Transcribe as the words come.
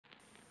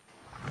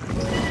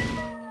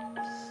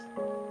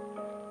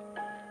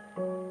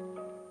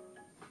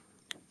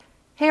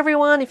Hey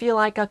everyone, if you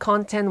like our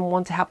content and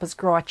want to help us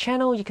grow our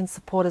channel, you can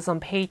support us on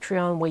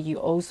Patreon, where you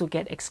also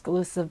get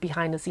exclusive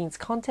behind the scenes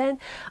content.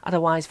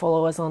 Otherwise,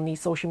 follow us on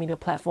these social media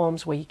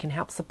platforms where you can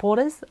help support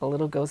us. A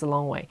little goes a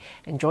long way.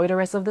 Enjoy the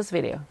rest of this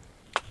video.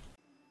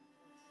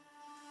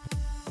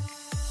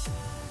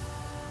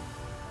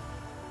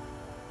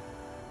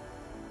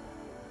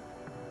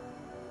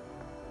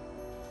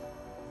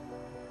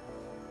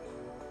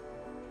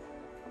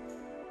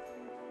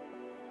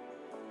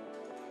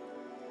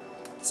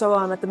 So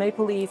at the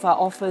Maple Leaf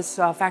office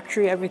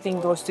factory,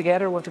 everything goes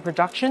together with the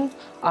production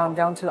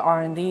down to the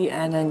R&D,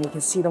 and then you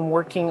can see them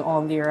working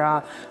on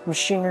their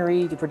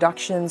machinery, the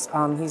productions.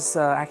 He's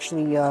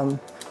actually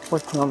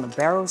working on the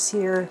barrels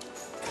here.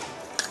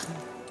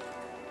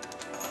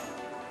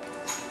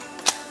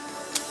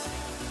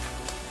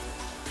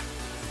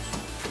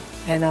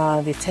 And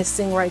they're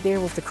testing right there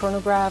with the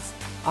chronograph.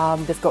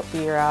 They've got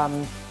their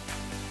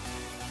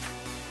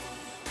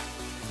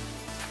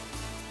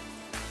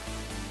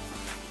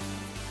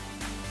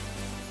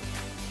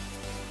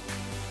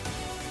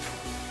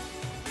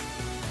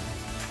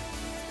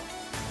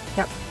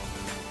Yep.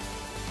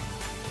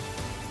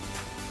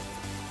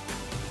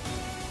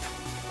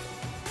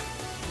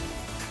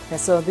 Yeah,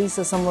 so these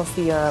are some of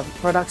the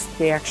products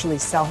they actually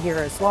sell here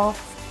as well.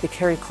 They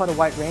carry quite a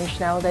wide range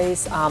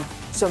nowadays.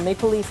 So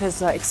Maple Leaf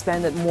has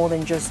expanded more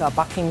than just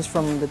buckings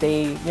from the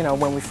day,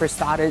 when we first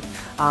started.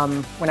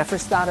 When I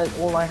first started,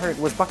 all I heard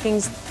was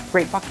buckings,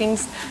 great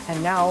buckings,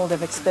 and now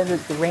they've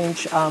expanded the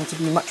range to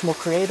be much more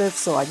creative.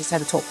 So I just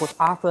had a talk with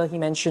Arthur. He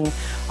mentioned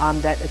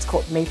that it's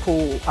called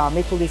Maple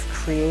Leaf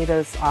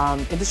Creative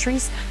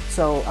Industries.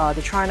 So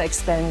they're trying to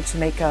expand to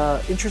make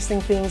interesting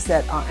things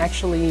that are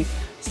actually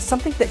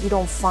something that you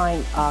don't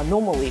find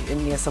normally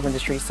in the sub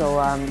industry.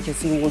 So you can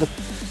see all the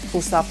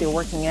cool stuff they're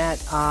working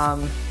at.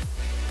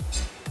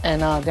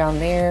 And down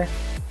there,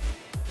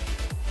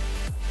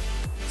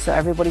 so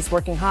everybody's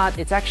working hard.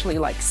 It's actually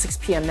like 6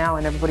 p.m. now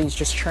and everybody's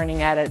just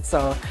churning at it.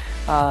 So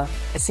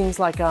it seems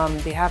like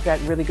they have that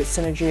really good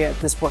synergy at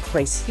this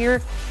workplace here,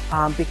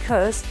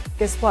 because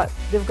guess what?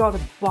 They've got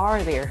a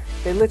bar there.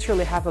 They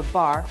literally have a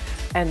bar,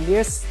 and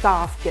their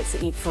staff gets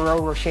to eat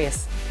Ferrero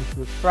Rochers,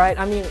 right?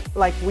 I mean,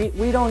 like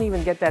we don't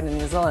even get that in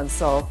New Zealand.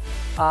 So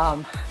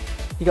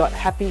you got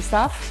happy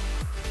staff,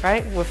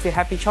 right, with the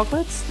happy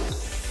chocolates.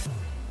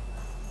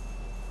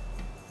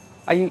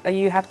 Are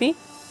you happy?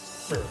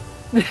 Sure.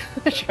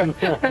 Sure.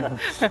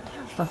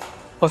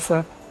 What's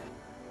that?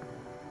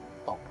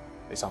 Oh,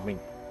 it's on me.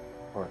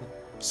 All right.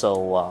 So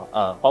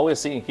what we're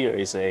seeing here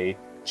is a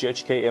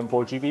GHK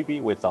M4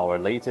 GBB with our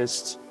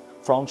latest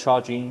front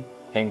charging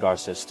handguard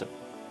system.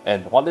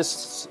 And what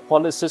this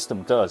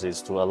system does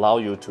is to allow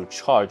you to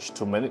charge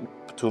to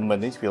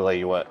manipulate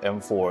your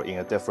M4 in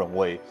a different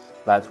way,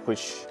 that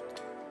which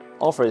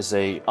offers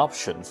a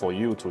option for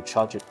you to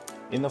charge it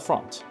in the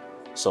front.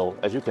 So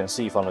as you can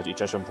see from the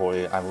ejection port,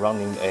 I'm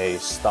running a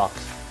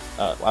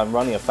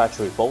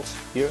factory bolt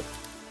here.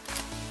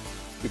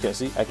 You can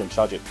see I can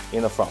charge it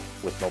in the front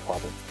with no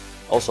problem.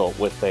 Also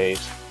with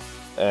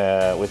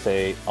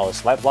our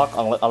slide block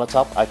on the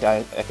top, I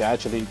can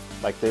actually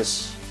like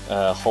this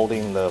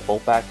holding the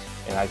bolt back,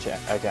 and I can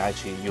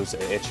actually use a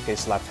HK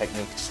slap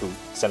technique to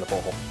send the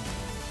bolt home.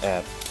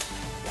 And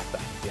like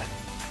that, yeah,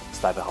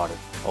 slap it harder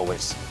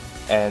always.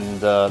 And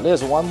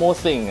there's one more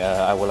thing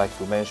I would like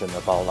to mention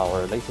about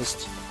our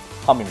latest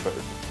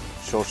Hummingbird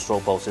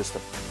short-stroke bolt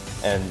system.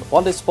 And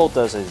what this bolt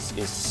does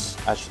is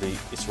actually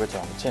it's written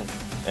on the tin,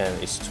 and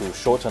it's to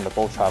shorten the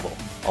bolt travel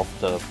of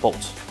the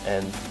bolt.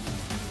 And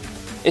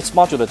its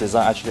modular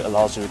design actually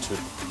allows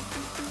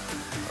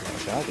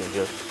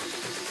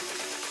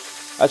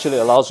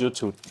you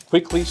to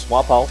quickly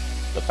swap out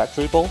the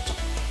factory bolt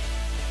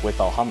with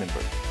our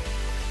Hummingbird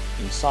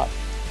inside,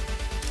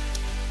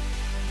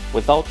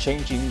 without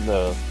changing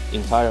the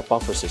entire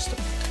buffer system.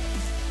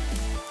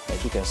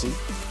 As you can see,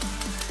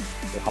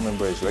 the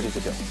Hummingbird is ready to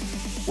go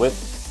with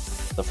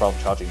the front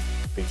charging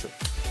feature.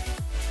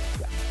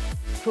 Yeah.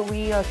 Could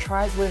we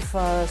try it with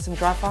some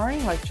dry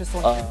firing, like just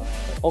like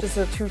just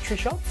 2-3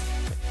 shots?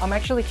 I'm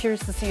actually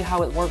curious to see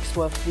how it works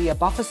with the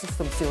buffer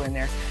system still in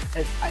there.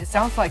 It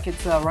sounds like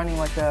it's running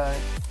like a...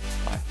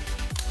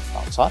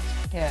 Now it's hot.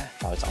 Yeah.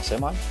 Now it's on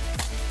semi.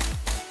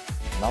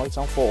 Now it's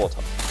on full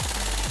auto.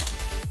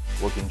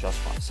 Working just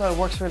fine. So it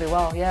works really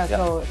well, yeah.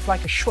 So it's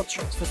like a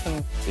short-stroke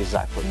system.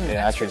 Exactly. And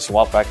actually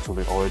swap back to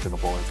the original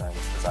board design.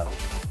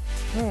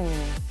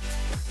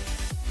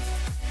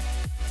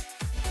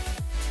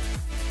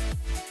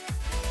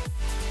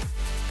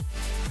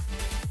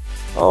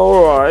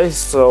 Alright,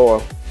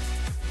 so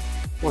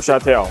往下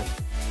跳，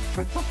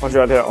往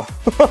下跳。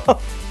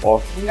哦，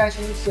应该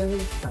先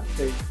讲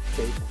这一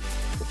条。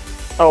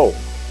哦。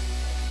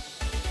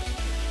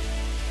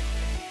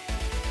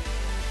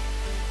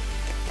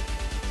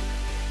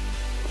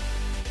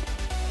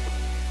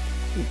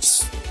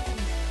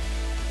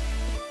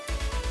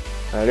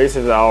This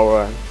is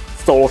our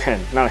solo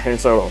hand, not hand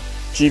solo.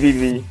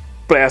 GBB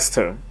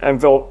Blaster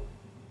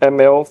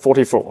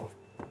ML44,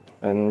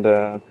 and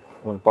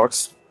one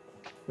box.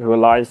 We will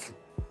like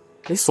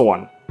this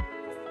one.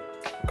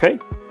 Okay.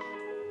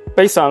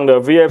 based on the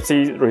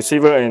VFC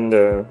receiver and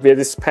the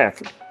VFC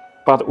spec,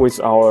 but with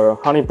our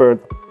Hummingbird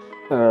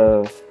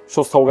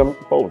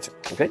short-stroke bolt.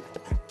 Okay.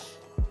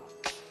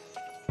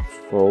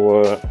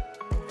 Forward.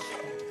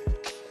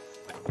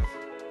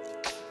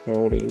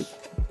 Slowly.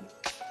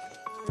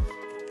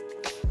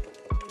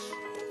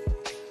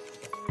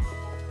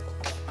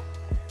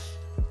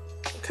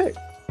 Okay.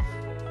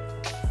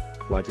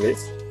 Like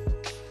this.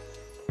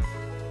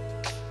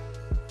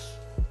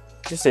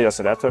 This is a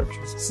selector.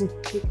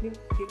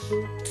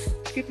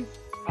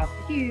 Up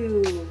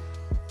you.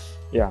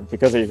 Yeah,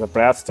 because it's a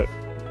blaster.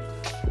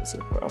 It's a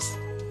blast.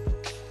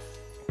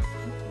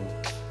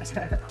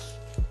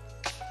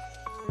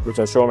 With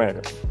a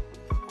showman.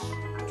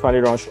 20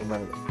 round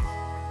showman.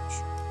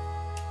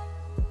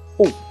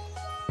 Oh!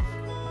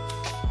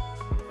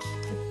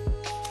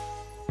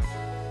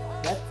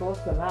 That's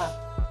awesome, huh?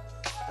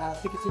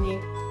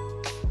 Continue.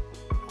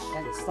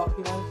 And stop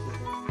you now.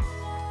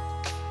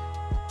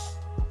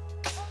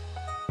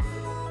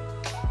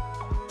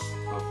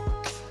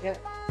 Yeah.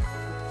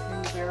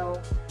 In the barrel.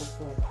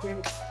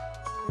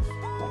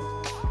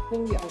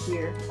 Thing out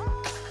here.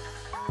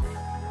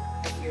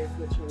 And here's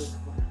what you look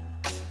for.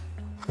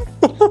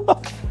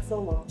 So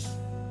long.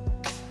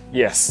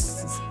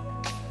 Yes.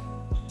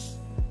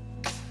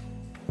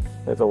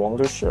 Later, I want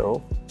to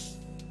show.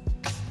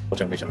 我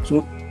准备想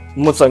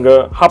我们整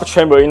个 hub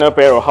chamber inner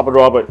barrel hub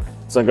rubber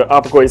整个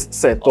upgrade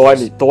set 都在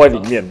里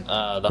面。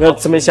那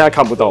这边现在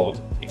看不到。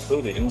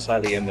Included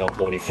inside the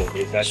ML44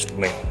 is actually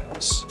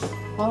maintenance,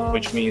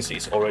 which means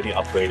it's already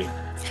upgraded.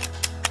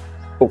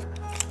 Oh.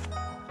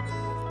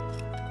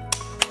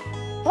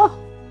 Ah.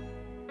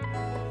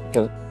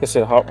 This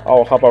is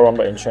our hub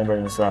rubber and chamber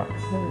inside.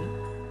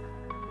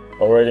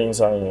 Already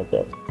inside in the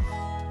build.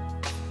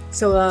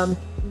 So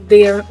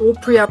they are all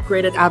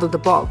pre-upgraded out of the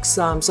box.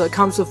 So it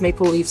comes with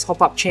Maple Leaf's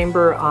hop-up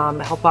chamber,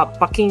 hop-up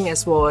bucking,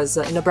 as well as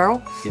inner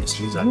barrel. Yes,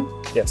 exactly.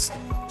 Yes.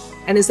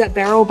 And is that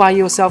barrel by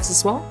yourselves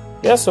as well?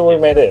 Yes, so we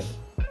made it.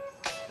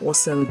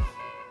 Awesome.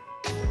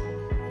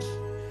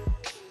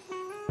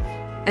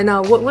 And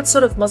what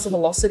sort of muzzle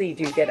velocity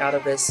do you get out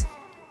of this?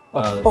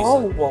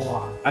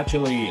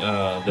 Actually,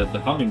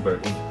 the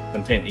Hummingbird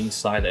contained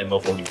inside the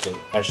ML42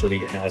 actually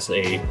has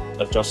a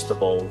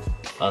adjustable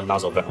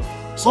nozzle valve.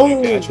 So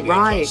you can actually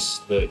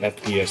adjust the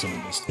FPS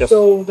and this. Yes.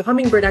 So the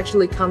Hummingbird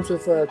actually comes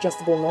with an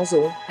adjustable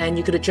nozzle, and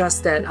you could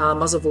adjust that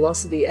muzzle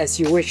velocity as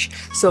you wish.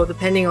 So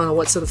depending on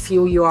what sort of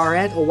fuel you are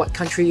at or what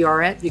country you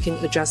are at, you can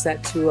adjust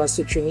that to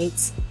suit your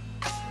needs.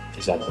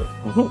 Exactly.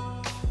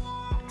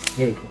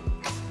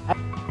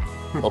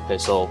 Okay,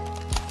 so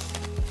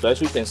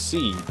as you can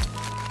see,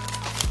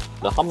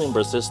 the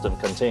Hummingbird system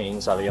contained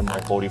inside the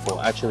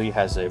ML44 actually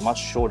has a much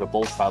shorter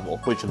bolt travel,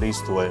 which leads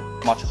to a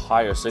much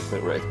higher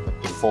cyclic rate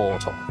in full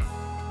auto,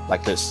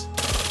 like this.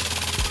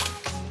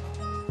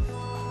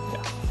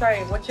 Yeah. Sorry,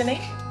 what's your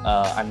name?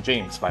 I'm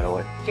James, by the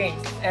way.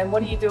 James. And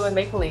what do you do in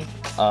Maple Leaf?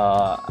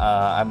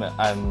 I'm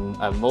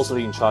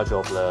mostly in charge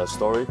of the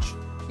storage,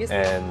 Yes.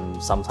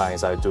 and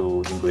sometimes I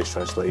do English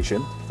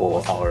translation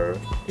for our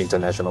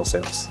international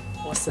sales.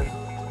 Awesome.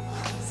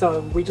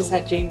 So we just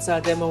had James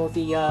demo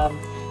the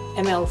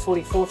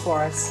ML44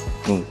 for us.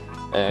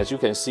 As you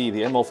can see,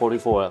 the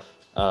ML44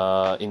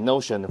 in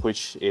Notion,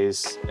 which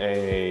is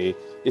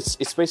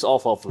it's based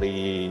off of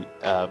the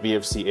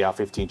VFC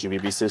AR-15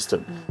 GBB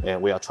system,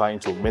 and we are trying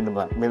to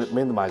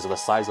minimize the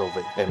size of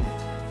it and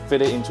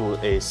fit it into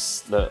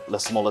the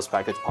smallest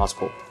package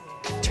possible.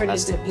 Turn it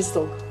into a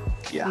pistol.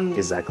 Yeah,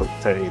 exactly.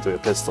 Turn it into a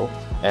pistol,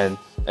 and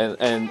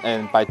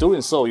by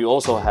doing so, you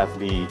also have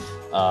the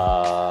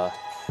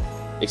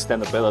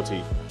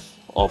extendability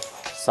of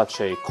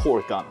such a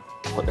core gun.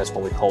 That's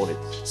what we call it.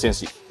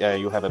 Since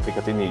you have a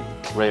Picatinny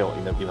rail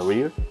in the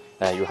rear,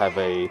 you have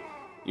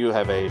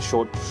a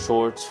short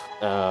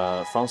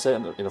front set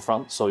in the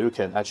front, so you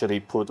can actually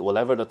put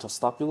whatever the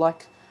stock you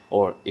like,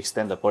 or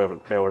extend the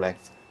barrel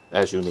length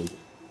as you need.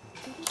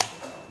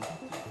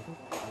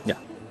 Yeah.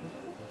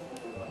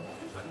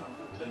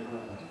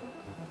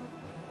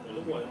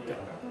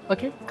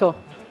 Okay, cool.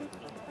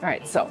 All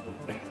right, so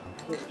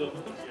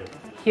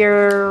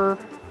here.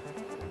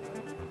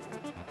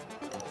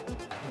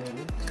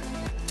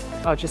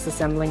 Oh, just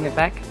assembling it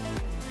back.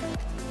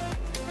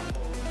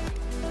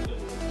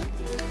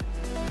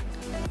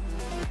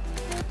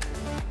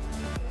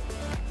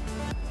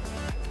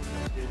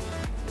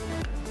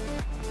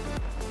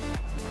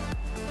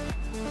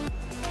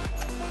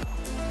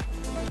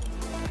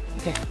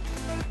 Okay.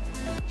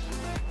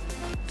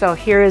 So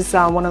here is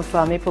one of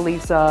Maple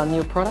Leaf's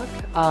new product.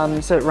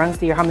 So it runs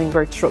the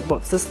Hummingbird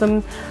Short-stroke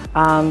system,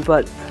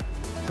 but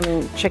I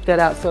mean, check that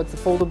out. So it's a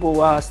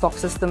foldable stock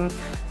system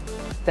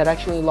that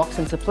actually locks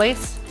into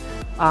place.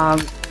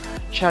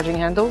 Charging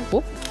handle.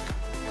 Whoop.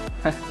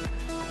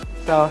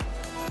 So